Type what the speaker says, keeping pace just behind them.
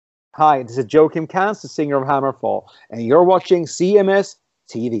Hi, this is Joachim Kans, the singer of Hammerfall, and you're watching CMS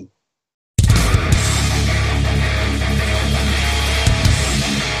TV.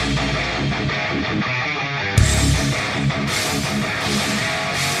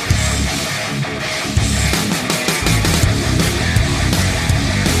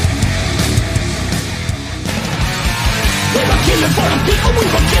 We were killing for the people, we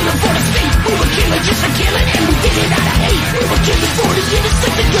were killing for the state. We were killing just for killing, and we did it out of hate. We were killing for the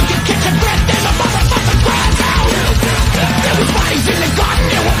innocent, and you can catch a breath, and the motherfucker cries out. There was bodies in the garden,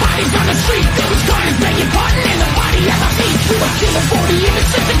 there were bodies on the street. There was carnage begging pardon, and the body at my feet. We were killing for the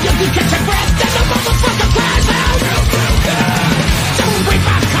innocent, and you can catch a breath, and the motherfucker cries out. Don't break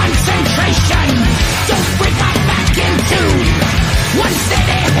my concentration, don't break my back in two. One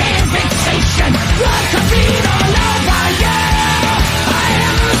steady hand fixation, blood could bleed all over you. I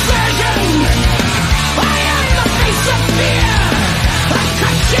am the surgeon, I am the face of fear. I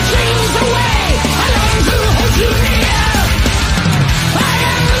cut your dreams away, I long to hold you near. I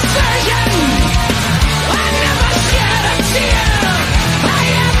am the surgeon, I never shed a tear. I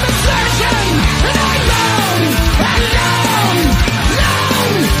am the surgeon, and I long to hold you near.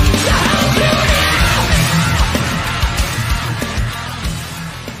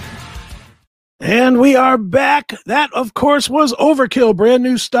 And we are back. That, of course, was Overkill, brand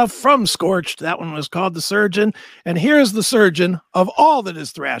new stuff from Scorched. That one was called The Surgeon. And here's the surgeon of all that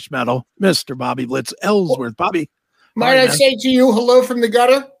is thrash metal, Mr. Bobby Blitz Ellsworth. Bobby. Might I say to you, hello from the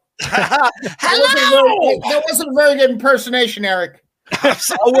gutter? Hello! That wasn't a very good impersonation, Eric.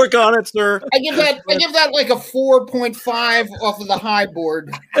 I'll work on it, sir. I give that like a 4.5 off of the high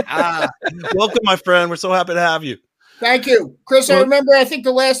board. Welcome, my friend. We're so happy to have you. Thank you. Chris, I remember, I think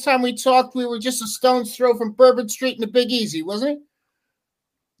the last time we talked, we were just a stone's throw from Bourbon Street in the Big Easy, wasn't it?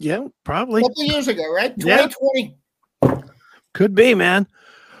 Yeah, probably. A couple of years ago, right? 2020. Yeah. Could be, man.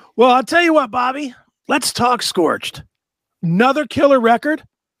 Well, I'll tell you what, Bobby. Let's talk Scorched. Another killer record. A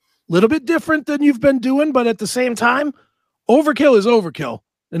little bit different than you've been doing, but at the same time, Overkill is Overkill.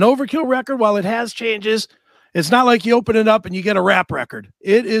 An Overkill record, while it has changes, it's not like you open it up and you get a rap record.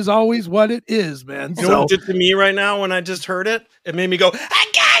 It is always what it is, man. You know what it did to me right now when I just heard it? It made me go,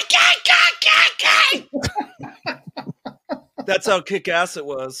 That's how kick-ass it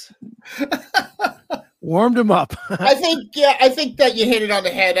was. Warmed him up. I think that you hit it on the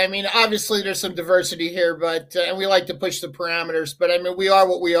head. I mean, obviously there's some diversity here, but and we like to push the parameters, but I mean, we are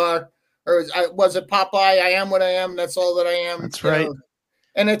what we are. Or was it Popeye? I am what I am. That's all that I am. That's right.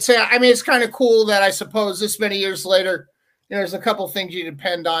 And it's, I mean, it's kind of cool that I suppose this many years later, there's a couple things you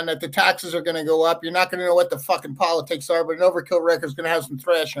depend on, that the taxes are going to go up. You're not going to know what the fucking politics are, but an Overkill record is going to have some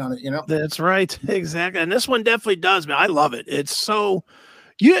thrash on it, you know? That's right. Exactly. And this one definitely does, man. I love it. It's so,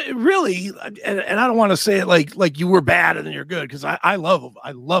 you really, and I don't want to say it like you were bad and then you're good, because I love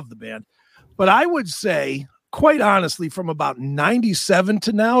the band. But I would say, quite honestly, from about 97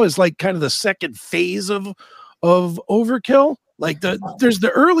 to now is like kind of the second phase of Overkill. Like there's the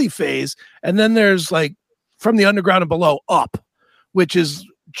early phase, and then there's like from the underground and below up, which is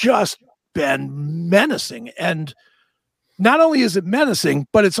just been menacing. And not only is it menacing,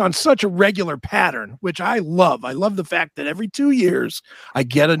 but it's on such a regular pattern, which I love. I love the fact that every 2 years I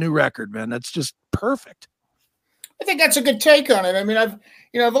get a new record, man. That's just perfect. I think that's a good take on it. I mean, I've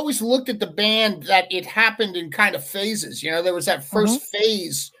always looked at the band that it happened in kind of phases. You know, there was that first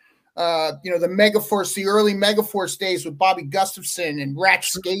phase, the Megaforce, the early Megaforce days with Bobby Gustafson and Ratch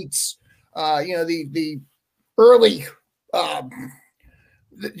Skates, the early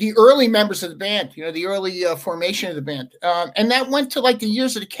members of the band, the early formation of the band. And that went to like the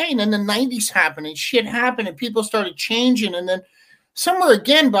years of decay. And then the 90s happened and shit happened and people started changing. And then somewhere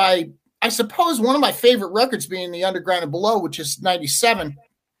again by, I suppose, one of my favorite records being The Underground and Below, which is 97,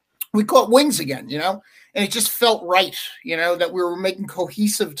 we caught wings again, and it just felt right, that we were making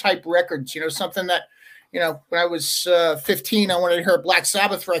cohesive type records, something that, when I was 15, I wanted to hear a Black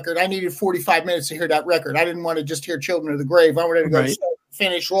Sabbath record. I needed 45 minutes to hear that record. I didn't want to just hear Children of the Grave. I wanted to go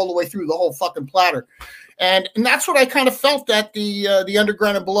finish all the way through the whole fucking platter. And that's what I kind of felt that the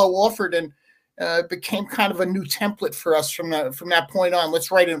Underground and Below offered, and became kind of a new template for us from that point on.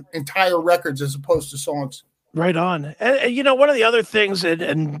 Let's write entire records as opposed to songs. Right on. And one of the other things,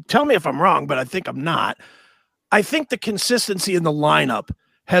 and tell me if I'm wrong, but I think I'm not. I think the consistency in the lineup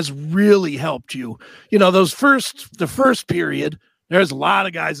has really helped you. The first period, there's a lot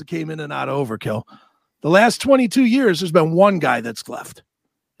of guys that came in and out of Overkill. The last 22 years, there's been one guy that's left.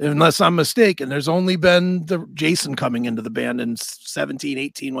 Unless I'm mistaken, there's only been the Jason coming into the band in 17,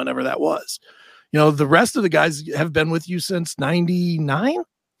 18, whenever that was. The rest of the guys have been with you since 99,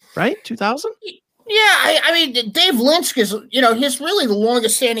 right? 2000? Yeah, I mean, Dave Linsk is, he's really the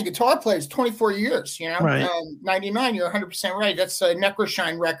longest standing guitar player. It's 24 years, Right. 99, you're 100% right. That's a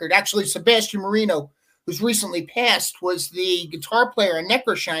Necroshine record. Actually, Sebastian Marino, who's recently passed, was the guitar player on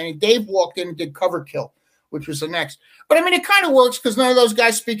Necroshine, and Dave walked in and did Overkill, which was the next. But I mean, it kind of works because none of those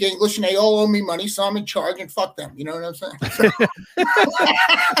guys speak English and they all owe me money, so I'm in charge and fuck them. You know what I'm saying?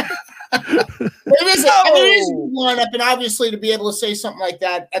 It is a lineup, and obviously to be able to say something like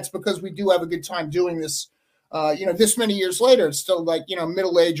that, that's because we do have a good time doing this. This many years later, it's still like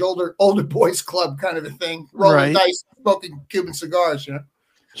middle-aged, older boys club kind of a thing, rolling dice, smoking Cuban cigars.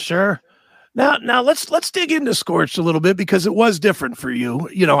 Sure. Now let's dig into Scorched a little bit because it was different for you.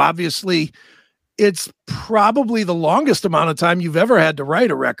 Obviously, it's probably the longest amount of time you've ever had to write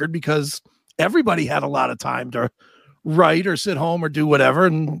a record because everybody had a lot of time to write or sit home or do whatever.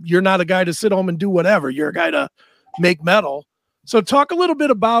 And you're not a guy to sit home and do whatever. You're a guy to make metal. So talk a little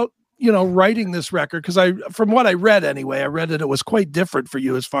bit about, writing this record. Cause from what I read anyway, I read that it was quite different for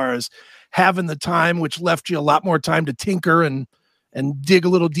you as far as having the time, which left you a lot more time to tinker and dig a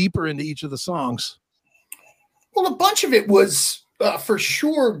little deeper into each of the songs. Well, a bunch of it was for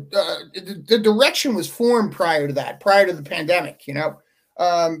sure. The direction was formed prior to the pandemic,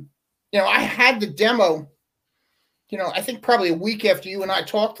 I had the demo, I think probably a week after you and I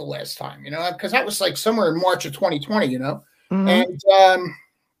talked the last time, because that was like somewhere in March of 2020, Mm-hmm. and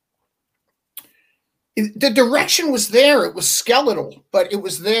the direction was there. It was skeletal, but it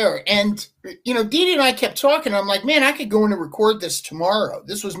was there. And, Dee Dee and I kept talking. I'm like, man, I could go in and record this tomorrow.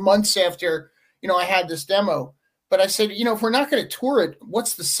 This was months after, I had this demo. But I said, if we're not going to tour it,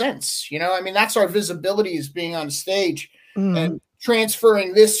 what's the sense? That's our visibility is being on stage and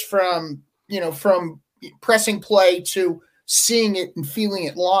transferring this from pressing play to seeing it and feeling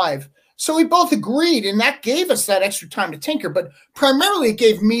it live. So we both agreed, and that gave us that extra time to tinker. But primarily, it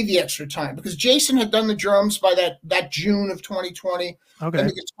gave me the extra time because Jason had done the drums by that June of 2020. Okay. And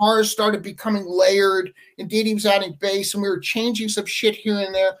the guitars started becoming layered, and Dee Dee was adding bass, and we were changing some shit here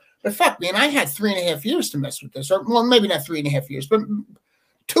and there. But fuck, man, I had 3.5 years to mess with this, or well, maybe not 3.5 years, but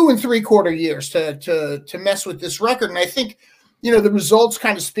 2 3/4 years to mess with this record. And I think, the results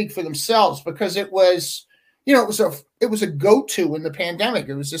kind of speak for themselves because it was, it was a go-to in the pandemic.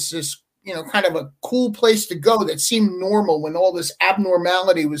 It was just this, kind of a cool place to go that seemed normal when all this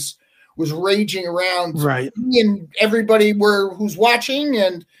abnormality was raging around. Right. And everybody who's watching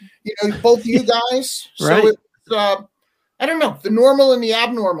and, both of you guys. Right. So it's, I don't know, the normal and the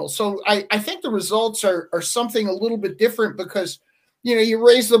abnormal. So I think the results are something a little bit different because, you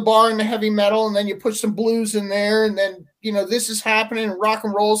raise the bar in the heavy metal and then you put some blues in there and then, this is happening and rock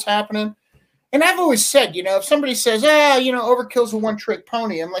and roll's happening. And I've always said, if somebody says, Overkill's a one-trick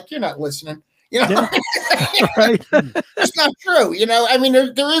pony, I'm like, you're not listening. Yeah. Right. It's not true.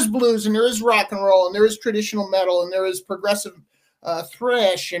 There is blues and there is rock and roll and there is traditional metal and there is progressive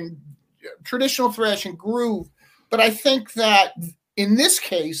thrash and traditional thrash and groove. But I think that in this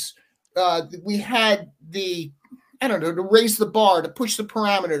case, we had to raise the bar, to push the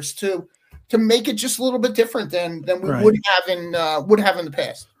parameters, to make it just a little bit different than we would have in the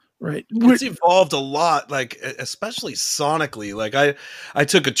past. Right. It's evolved a lot, like especially sonically. Like I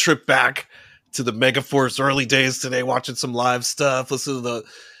took a trip back to the Megaforce early days today, watching some live stuff, listen to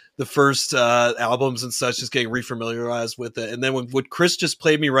the first albums and such, just getting refamiliarized with it. And then when what Chris just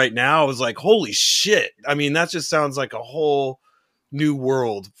played me right now, I was like, holy shit. I mean, that just sounds like a whole new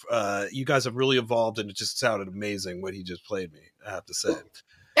world. You guys have really evolved, and it just sounded amazing what he just played me, I have to say.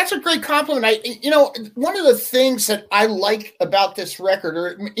 That's a great compliment. One of the things that I like about this record,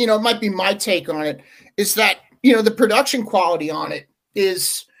 or, it might be my take on it, is that, the production quality on it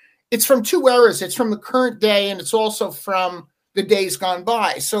it's from two eras. It's from the current day, and it's also from the days gone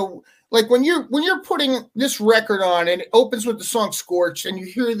by. So like when you're putting this record on and it opens with the song Scorched and you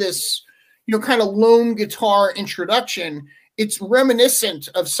hear this, kind of lone guitar introduction, it's reminiscent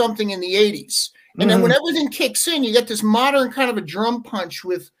of something in the 80s. And then when everything kicks in, you get this modern kind of a drum punch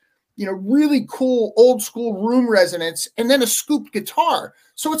with, really cool old school room resonance and then a scooped guitar.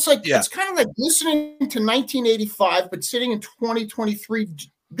 So it's like, It's kind of like listening to 1985, but sitting in 2023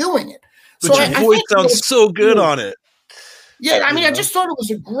 doing it. But so your voice sounds so good on it. Yeah, I just thought it was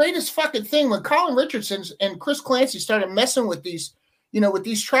the greatest fucking thing when Colin Richardson and Chris Clancy started messing with these, with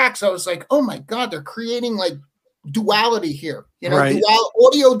these tracks. I was like, oh my God, they're creating like duality here, Right.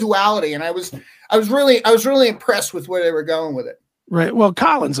 Audio duality. And I was really impressed with where they were going with it. Right. Well,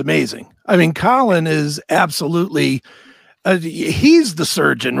 Colin's amazing. I mean, Colin is absolutely, he's the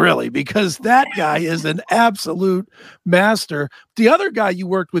surgeon, really, because that guy is an absolute master. The other guy you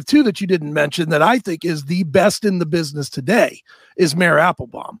worked with, too, that you didn't mention that I think is the best in the business today is Mayor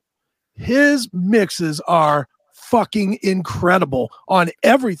Applebaum. his mixes are fucking incredible on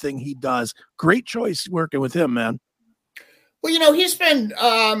everything he does. Great choice working with him, man. Well, he's been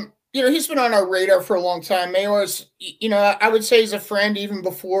he's been on our radar for a long time. Mayor's, I would say he's a friend even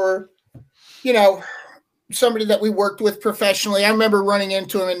before, somebody that we worked with professionally. I remember running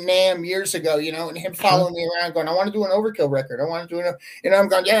into him in NAMM years ago, and him following me around going, I want to do an Overkill record. I want to do it. I'm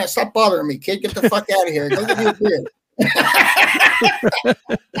going, yeah, stop bothering me, kid. Get the fuck out of here. Go get me a beer.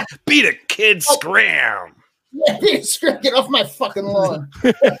 Beat it, kid. Scram. Yeah, beat it, scram. Get off my fucking lawn.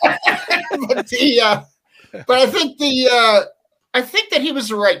 But I think that he was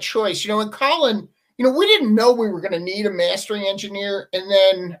the right choice. And Colin, we didn't know we were going to need a mastering engineer, and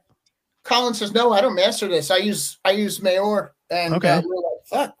then Colin says, "No, I don't master this. I use Mayor." And we're like,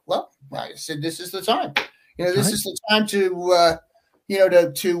 "Fuck." Well, I said, "This is the time. This is the time to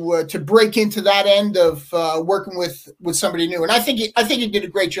to break into that end of working with somebody new." And I think he did a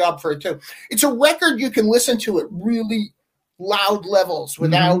great job for it too. It's a record you can listen to at really loud levels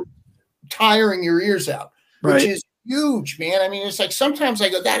without tiring your ears out, which is huge, man. I mean, it's like sometimes I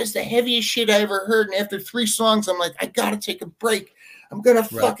go, "That is the heaviest shit I ever heard," and after 3 songs, I'm like, "I gotta take a break. I'm gonna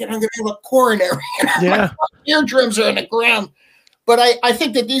I'm gonna have a coronary." My eardrums are on the ground. But I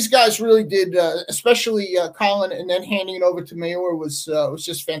think that these guys really did, especially Colin, and then handing it over to Mayor was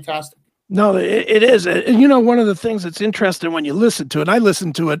just fantastic. No, it is. And one of the things that's interesting when you listen to it, I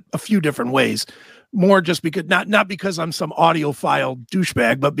listened to it a few different ways, more just because not because I'm some audiophile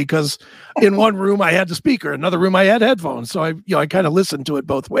douchebag, but because in one room I had the speaker, another room I had headphones. So I kind of listened to it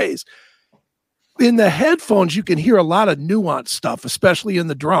both ways. In the headphones, you can hear a lot of nuanced stuff, especially in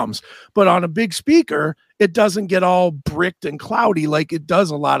the drums. But on a big speaker, it doesn't get all bricked and cloudy like it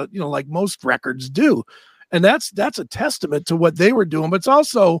does a lot of, like most records do. And that's a testament to what they were doing. But it's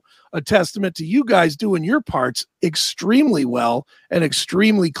also a testament to you guys doing your parts extremely well and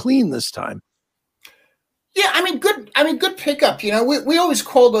extremely clean this time. Yeah, good pickup. We always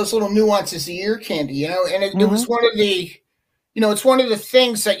call those little nuances the ear candy, and it was one of the. It's one of the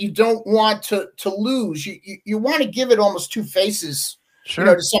things that you don't want to lose. You want to give it almost 2 faces,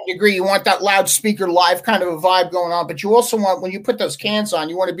 to some degree. You want that loudspeaker live kind of a vibe going on, but you also want, when you put those cans on,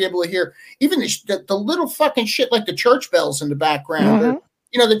 you want to be able to hear even the little fucking shit like the church bells in the background.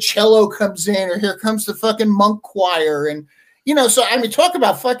 Or, the cello comes in, or here comes the fucking monk choir. And, so, talk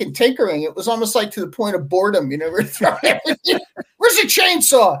about fucking tinkering. It was almost like to the point of boredom. We're throwing everything. Where's the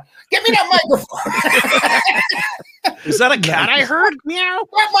chainsaw? Get me that microphone. Is that a cat I heard? Meow.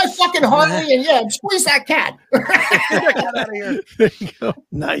 Grab my fucking Harley and squeeze that cat. Get out of here. There you go.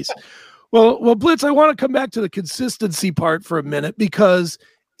 Nice. Well, Blitz, I want to come back to the consistency part for a minute, because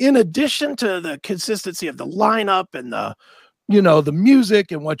in addition to the consistency of the lineup and the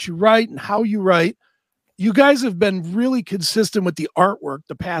music and what you write and how you write, you guys have been really consistent with the artwork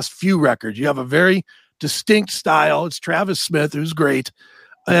the past few records. You have a very distinct style. It's Travis Smith, who's great.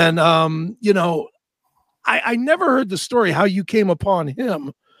 And, I never heard the story how you came upon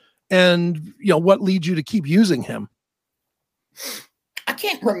him and, what leads you to keep using him. I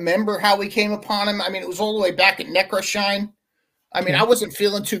can't remember how we came upon him. It was all the way back at Necroshine. I wasn't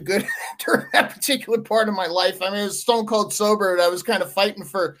feeling too good during that particular part of my life. It was stone cold sober, and I was kind of fighting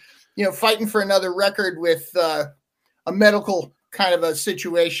for another record with a medical kind of a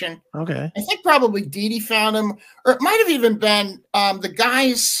situation. Okay. I think probably Dee Dee found him, or it might have even been the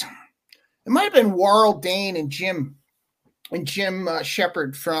guys. It might have been Warrell Dane and Jim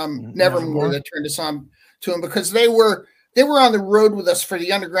Shepard from Nevermore that turned us on to him, because they were on the road with us for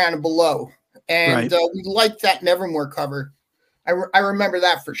the Underground and Below, and we liked that Nevermore cover. I remember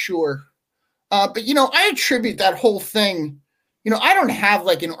that for sure. But I attribute that whole thing. I don't have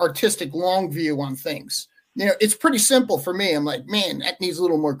like an artistic long view on things. It's pretty simple for me. I'm like, man, that needs a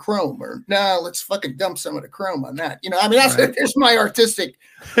little more chrome, or no, let's fucking dump some of the chrome on that. There's my artistic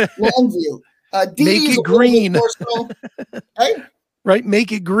long view. Make it green. Hey? Right.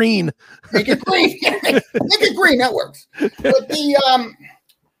 Make it green. Make it green. Make it green. That works.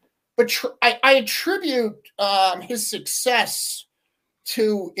 But I attribute his success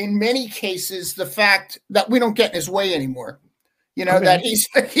to, in many cases, the fact that we don't get in his way anymore. That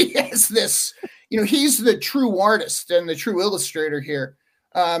he has this. He's the true artist and the true illustrator here.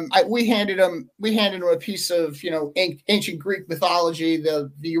 We handed him a piece of, ancient Greek mythology,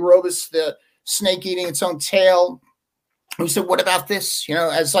 the Eurobus, the snake eating its own tail. We said, what about this?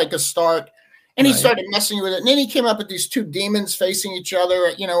 As like a start. And he started messing with it. And then he came up with these 2 demons facing each other.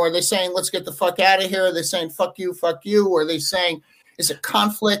 Are they saying, let's get the fuck out of here? Are they saying, fuck you? Or are they saying, is it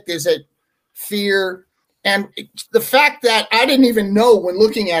conflict? Is it fear? And the fact that I didn't even know when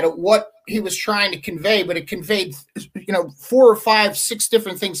looking at it what he was trying to convey, but it conveyed, 4 or 5, 6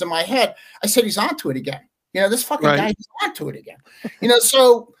 different things in my head. I said, he's onto it again. This fucking guy, he's onto it again.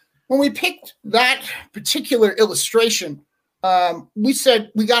 So when we picked that particular illustration, we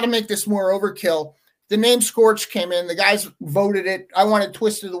said, we got to make this more Overkill. The name Scorched came in. The guys voted it. I wanted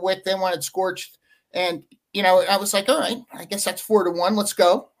Twisted of the Wick. They wanted Scorched. And, I was like, all right, I guess that's 4-1. Let's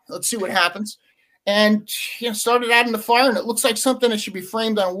go. Let's see what happens. And, started out in the fire, and it looks like something that should be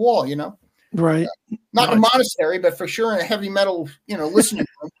framed on a wall, Right. Not in a monastery, but for sure in a heavy metal, listening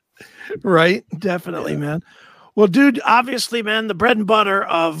room. Right. Definitely, man. Well, dude, obviously, man, the bread and butter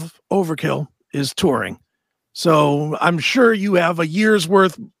of Overkill is touring. So I'm sure you have a year's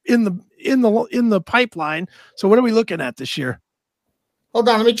worth in the pipeline. So what are we looking at this year? Hold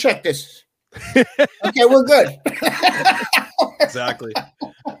on, let me check this. Okay, we're good. Exactly.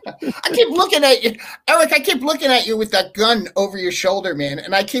 I keep looking at you, Eric. I keep looking at you with that gun over your shoulder, man,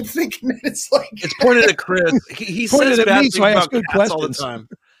 and I keep thinking that it's pointed at Chris. He pointed says at bad me, things so I ask about good cats all the questions. time.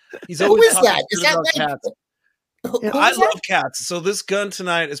 He's Who always is talking that? Is shit that about like, cats. who And I is love that? cats. So this gun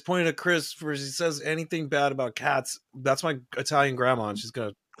tonight is pointed at Chris. Where he says anything bad about cats, that's my Italian grandma, and she's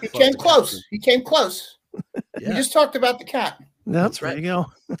gonna. He came close. He came close. Yeah. We just talked about the cat. That's right. There you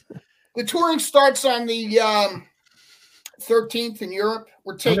go. The touring starts on the 13th in Europe.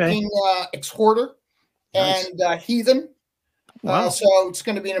 We're taking Exhorter and Heathen. Wow. So it's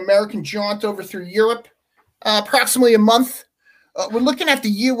going to be an American jaunt over through Europe, approximately a month. We're looking at the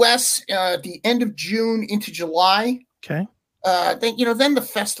U.S. At the end of June into July. Okay. Then the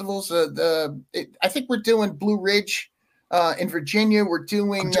festivals. I think we're doing Blue Ridge in Virginia. We're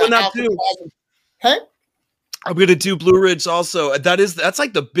doing that too. Hey, I'm gonna do Blue Ridge also. That's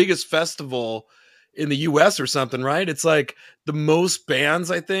like the biggest festival in the U.S. or something, right? It's like the most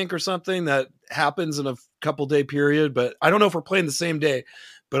bands, I think, or something that happens in a couple day period. But I don't know if we're playing the same day.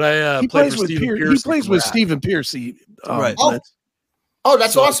 But I played for Stephen Piercy. He plays with Stephen Piercy. Right. Oh,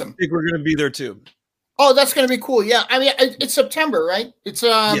 that's awesome. I think we're going to be there too. Oh, that's going to be cool. Yeah. I mean, it's September, right? It's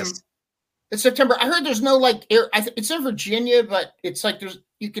yes. It's September. I heard there's no like air. It's in Virginia, but it's like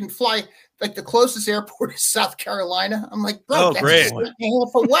you can fly. Like the closest airport is South Carolina. I'm like, bro, that's great. just a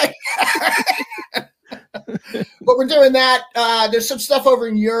half away. But we're doing that. There's some stuff over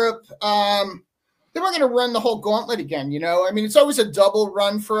in Europe. Then we're going to run the whole gauntlet again. I mean, it's always a double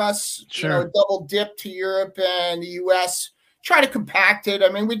run for us. Sure. A double dip to Europe and the U.S. Try to compact it. I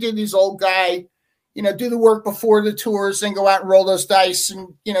mean, we did these old guy, do the work before the tours, then go out and roll those dice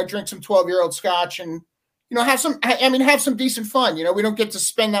and, drink some 12-year-old scotch and, have some decent fun. We don't get to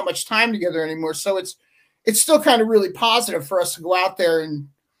spend that much time together anymore. So it's still kind of really positive for us to go out there and,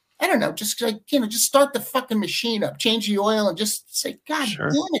 I don't know, just like, just start the fucking machine up, change the oil and just say, God damn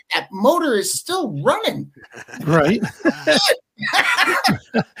it, that motor is still running. Right.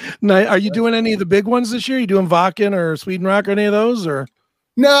 Now, are you doing any of the big ones this year? You doing Vakken or Sweden Rock or any of those or?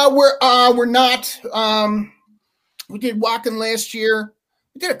 No, we're not. We did Wacken last year.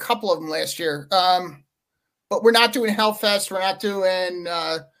 We did a couple of them last year. But we're not doing Hellfest. We're not doing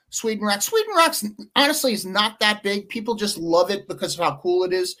Sweden Rock. Sweden Rock's honestly is not that big. People just love it because of how cool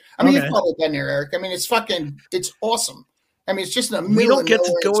it is. I mean, you've probably been there, Eric. I mean, it's awesome. I mean, it's just in the middle. We don't get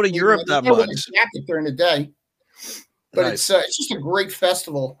to go to Europe that much. Jacket during the day, but nice. It's just a great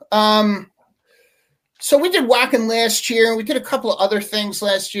festival. So we did Wacken last year. We did a couple of other things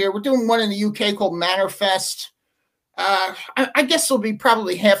last year. We're doing one in the UK called Manor Fest. I guess there'll be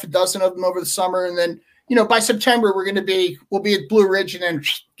probably half a dozen of them over the summer, and then by September we'll be at Blue Ridge, and then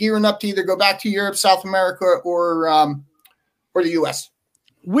gearing up to either go back to Europe, South America, or the US.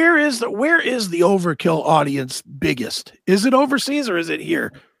 Where is the Overkill audience biggest? Is it overseas or is it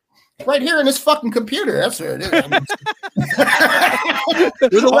here? Right here in this fucking computer. That's where it is.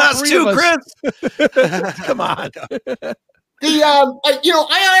 You're the last two, Chris. Come on.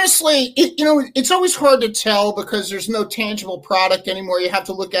 I honestly, it's always hard to tell because there's no tangible product anymore. You have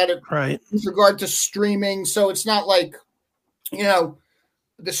to look at it with regard to streaming. So it's not like, the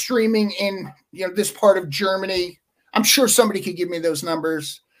streaming in, this part of Germany. I'm sure somebody could give me those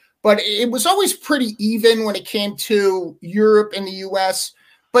numbers, but it was always pretty even when it came to Europe and the US.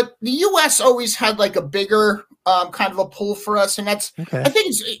 But the US always had like a bigger kind of a pull for us. And that's, I think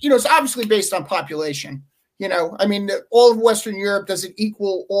it's, it's obviously based on population. I mean, all of Western Europe, does it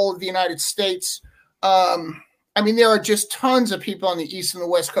equal all of the United States? I mean, there are just tons of people on the East and the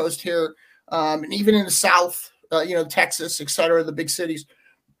West Coast here, and even in the South, Texas, et cetera, the big cities.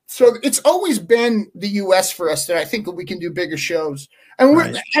 So it's always been the U.S. for us that I think that we can do bigger shows. And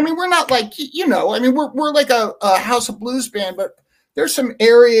we're not like, we're like a House of Blues band, but there's some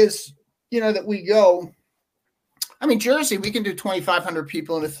areas, that we go. I mean, Jersey, we can do 2,500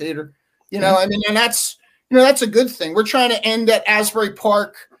 people in a theater. You know, I mean, and that's that's a good thing. We're trying to end at Asbury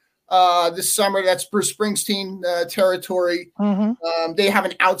Park this summer. That's Bruce Springsteen territory. They have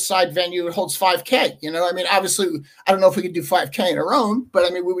an outside venue. It holds 5K. You know, I mean, obviously, I don't know if we could do 5K on our own, but I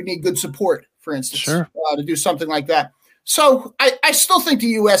mean, we would need good support, for instance, to do something like that. So I still think the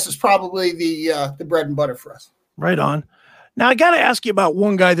U.S. is probably the bread and butter for us. Right on. Now, I got to ask you about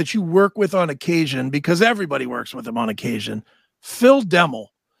one guy that you work with on occasion, because everybody works with him on occasion, Phil Demmel.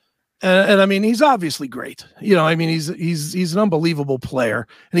 And I mean, he's obviously great. You know, I mean, he's an unbelievable player,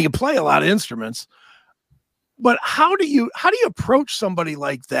 and he can play a lot of instruments. But how do you approach somebody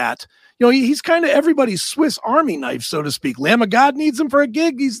like that? You know, he's kind of everybody's Swiss Army knife, so to speak. Lamb of God needs him for a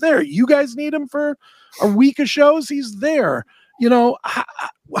gig, he's there. You guys need him for a week of shows, he's there. You know,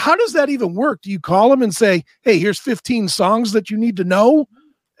 how does that even work? Do you call him and say, hey, here's 15 songs that you need to know,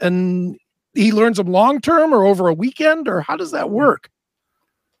 and he learns them long term or over a weekend, or how does that work?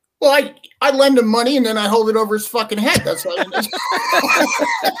 Well, I lend him money and then I hold it over his fucking head. That's all I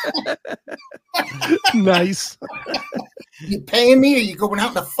do. Nice. You paying me or you going out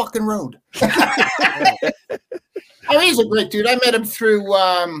in the fucking road? Oh, he's a great dude. I met him through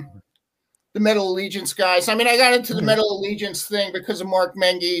the Metal Allegiance guys. I mean, I got into the Metal Allegiance thing because of Mark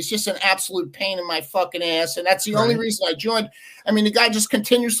Mengy. He's just an absolute pain in my fucking ass. And that's the only reason I joined. I mean, the guy just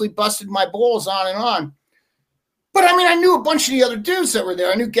continuously busted my balls on and on. But I mean, I knew a bunch of the other dudes that were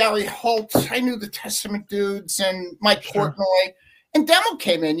there. I knew Gary Holt. I knew the Testament dudes and Mike Portnoy. And Demmel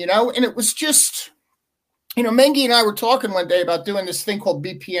came in, you know, and it was just, you know, Mengy and I were talking one day about doing this thing called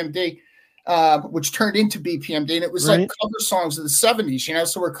BPMD, which turned into BPMD. And it was like cover songs of the 70s, you know.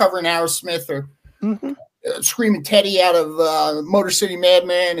 So we're covering Aerosmith or Screaming Teddy out of Motor City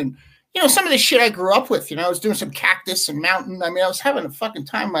Madman. And, you know, some of the shit I grew up with, you know, I was doing some Cactus and Mountain. I mean, I was having a fucking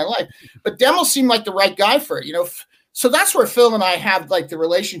time in my life. But Demmel seemed like the right guy for it, you know. So that's where Phil and I have like the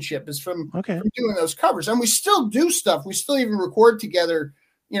relationship is from doing those covers. And we still do stuff. We still even record together,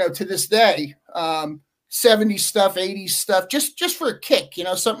 you know, to this day. 70s stuff, 80s stuff, just for a kick, you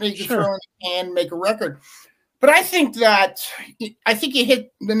know, something you can throw in the can and make a record. But I think you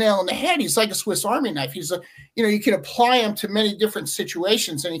hit the nail on the head. He's like a Swiss Army knife. He's you know, you can apply him to many different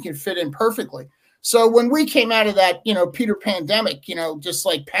situations and he can fit in perfectly. So when we came out of that, you know, Peter pandemic, you know, just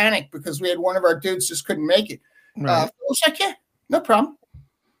like panic because we had one of our dudes just couldn't make it. I was like, yeah, no problem.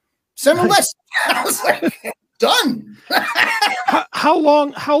 Send a list. I was like, done. How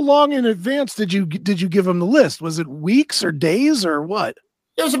long in advance did you give him the list? Was it weeks or days or what?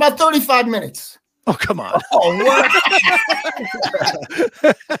 It was about 35 minutes. Oh, come on. Oh, what?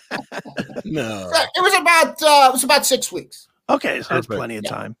 No. It was about 6 weeks. Okay, so that's plenty of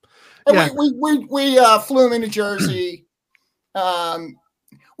time. And we flew him into Jersey.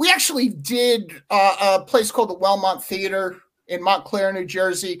 We actually did a place called the Wellmont Theater in Montclair, New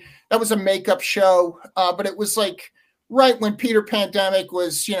Jersey. That was a makeup show, but it was like right when Peter pandemic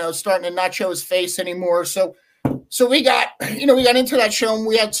was, you know, starting to not show his face anymore. So we got into that show and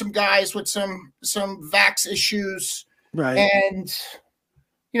we had some guys with some vax issues. Right. And,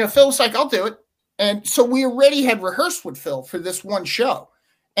 you know, Phil was like, I'll do it. And so we already had rehearsed with Phil for this one show.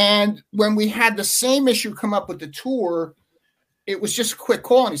 And when we had the same issue come up with the tour, it was just a quick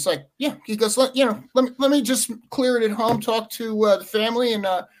call. And he's like, yeah, he goes, let me just clear it at home, talk to the family and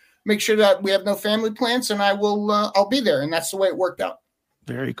make sure that we have no family plans and I'll be there. And that's the way it worked out.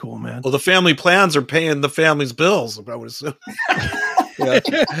 Very cool, man. Well, the family plans are paying the family's bills, I would assume. Lend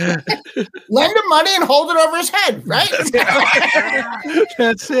him money and hold it over his head, right?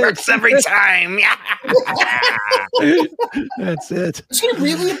 That's it. Works every time. That's it. Is he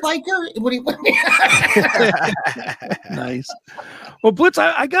really a biker? Nice. Well, Blitz,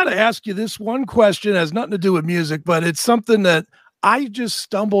 I got to ask you this one question. It has nothing to do with music, but it's something that I just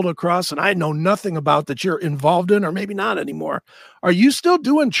stumbled across and I know nothing about that you're involved in, or maybe not anymore. Are you still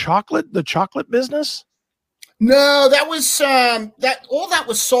doing the chocolate business? No, that was that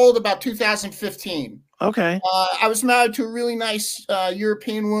was sold about 2015. Okay. I was married to a really nice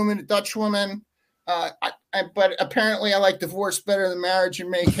European woman, a Dutch woman. But apparently I like divorce better than marriage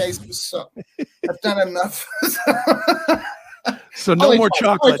in many cases. So I've done enough. So no more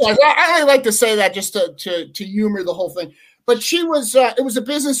chocolate. I only like to say that just to humor the whole thing. But she was, it was a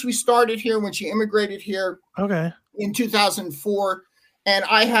business we started here when she immigrated here. Okay. In 2004. And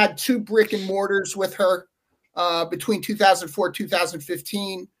I had 2 brick and mortars with her between 2004,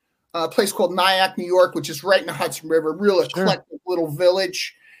 2015, a place called Nyack, New York, which is right in the Hudson River, real eclectic little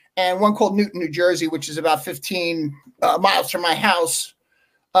village. And one called Newton, New Jersey, which is about 15 miles from my house.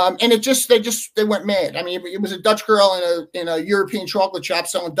 And they went mad. I mean, it was a Dutch girl in a European chocolate shop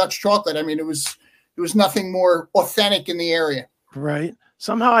selling Dutch chocolate. I mean, it was nothing more authentic in the area. Right.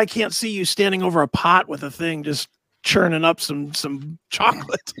 Somehow I can't see you standing over a pot with a thing just churning up some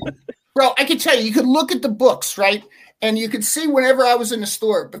chocolate. Bro, I can tell you, you could look at the books, right? And you could see whenever I was in the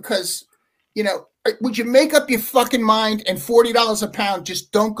store because, you know, would you make up your fucking mind and $40 a pound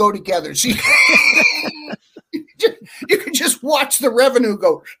just don't go together? So you can just watch the revenue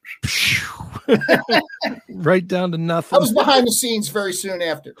go. Right down to nothing. I was behind the scenes very soon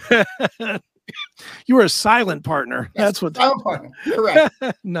after. You were a silent partner. That's what. Silent partner. Correct.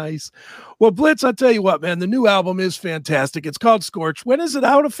 Nice. Well, Blitz, I'll tell you what, man. The new album is fantastic. It's called Scorch. When is it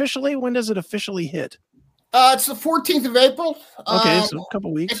out officially? When does it officially hit? It's the 14th of April. Okay, so a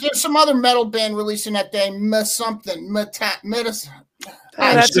couple weeks. There's some other metal band releasing that day. Some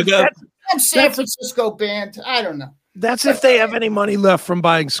San Francisco band. I don't know. That's if they have any money left from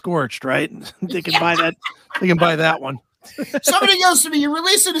buying Scorched, right? They can buy that. They can buy that one. Somebody goes to me, "You're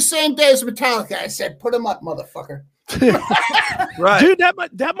releasing the same day as Metallica." I said, "Put them up, motherfucker." Right, dude.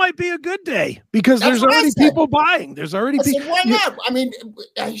 That might be a good day because there's already people buying. There's already people. Why not? I mean,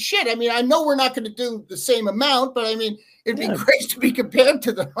 shit. I mean, I know we're not going to do the same amount, but I mean, it'd be great to be compared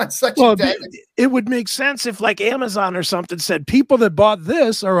to them on such a day. It would make sense if, like, Amazon or something said, people that bought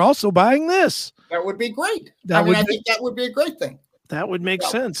this are also buying this. That would be great. I think that would be a great thing. That would make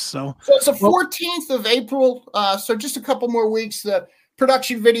sense. So it's the 14th of April. So just a couple more weeks. The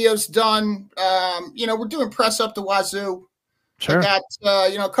production video's done. You know, we're doing press up the wazoo. Sure. I got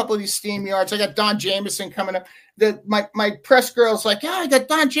a couple of these steam yards. I got Don Jameson coming up. My press girl's like, "Yeah, I got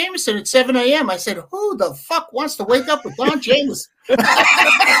Don Jameson at 7 a.m." I said, "Who the fuck wants to wake up with Don Jameson?"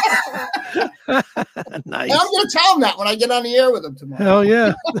 Nice. And I'm going to tell him that when I get on the air with him tomorrow. Hell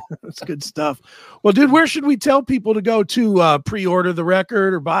yeah. That's good stuff. Well, dude, where should we tell people to go to pre-order the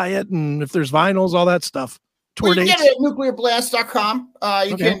record or buy it? And if there's vinyls, all that stuff. You can get it at nuclearblast.com.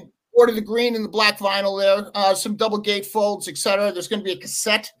 You can order the green and the black vinyl there, some double gate folds, etc. There's going to be a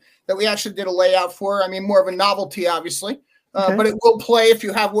cassette that we actually did a layout for. I mean, more of a novelty, obviously. But it will play if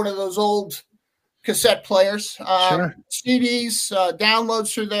you have one of those old cassette players. Sure. CDs,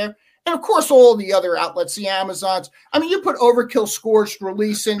 downloads through there. And, of course, all the other outlets, the Amazons. I mean, you put Overkill Scorched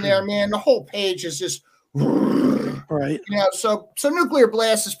release in there, man, the whole page is just right. You know, so Nuclear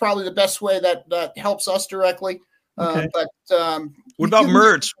Blast is probably the best way that helps us directly. What about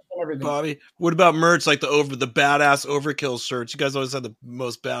merch, Bobby? What about merch like the badass Overkill shirts? You guys always have the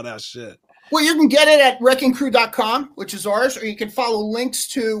most badass shit. Well, you can get it at wreckingcrew.com, which is ours, or you can follow links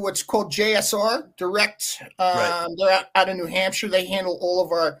to what's called JSR Direct. Right. They're out of New Hampshire. They handle all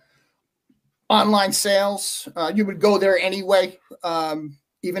of our online sales. You would go there anyway,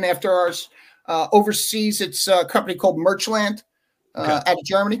 even after ours. Overseas, it's a company called Merchland out of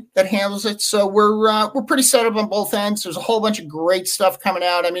Germany that handles it. So we're pretty set up on both ends. There's a whole bunch of great stuff coming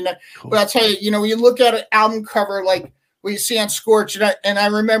out. I mean, but I'll tell you, you know, when you look at an album cover like what you see on Scorch, and I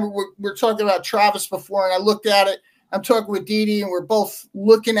remember we're talking about Travis before, and I looked at it. I'm talking with Dee Dee, and we're both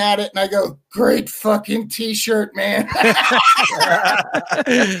looking at it, and I go, "Great fucking T-shirt, man!"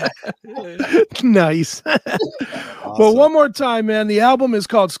 Nice. Awesome. Well, one more time, man. The album is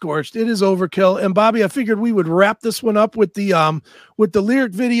called Scorched. It is Overkill. And Bobby, I figured we would wrap this one up with the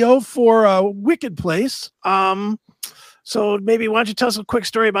lyric video for Wicked Place. So maybe why don't you tell us a quick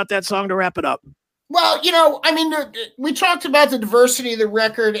story about that song to wrap it up? Well, you know, I mean, we talked about the diversity of the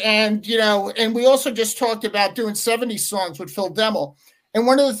record, and, you know, and we also just talked about doing 70s songs with Phil Demmel. And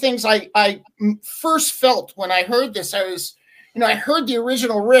one of the things I first felt when I heard this, I heard the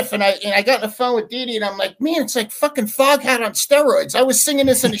original riff, and I got on the phone with Dee Dee, and I'm like, man, it's like fucking Foghat on steroids. I was singing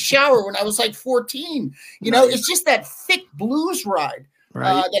this in the shower when I was like 14. You know, it's just that thick blues ride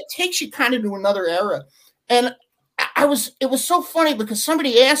that takes you kind of to another era. And it was so funny because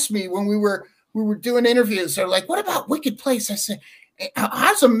somebody asked me when we were doing interviews, they're like, "What about Wicked Place?" I said,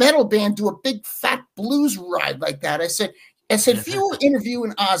 "How does a metal band do a big fat blues ride like that?" I said, if you were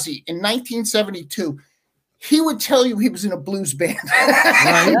interviewing Ozzy in 1972, he would tell you he was in a blues band,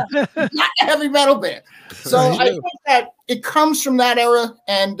 not a heavy metal band. So I think that it comes from that era,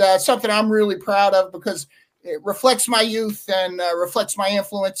 and something I'm really proud of because it reflects my youth and reflects my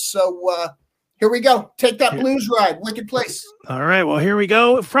influence. So here we go. Take that blues ride, Wicked Place. All right. Well, here we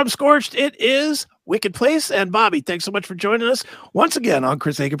go. From Scorched, it is Wicked Place. And Bobby, thanks so much for joining us once again on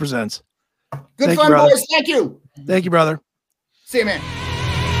Chris Hagen Presents. Good fun, boys. Thank you. Thank you, brother. See you, man.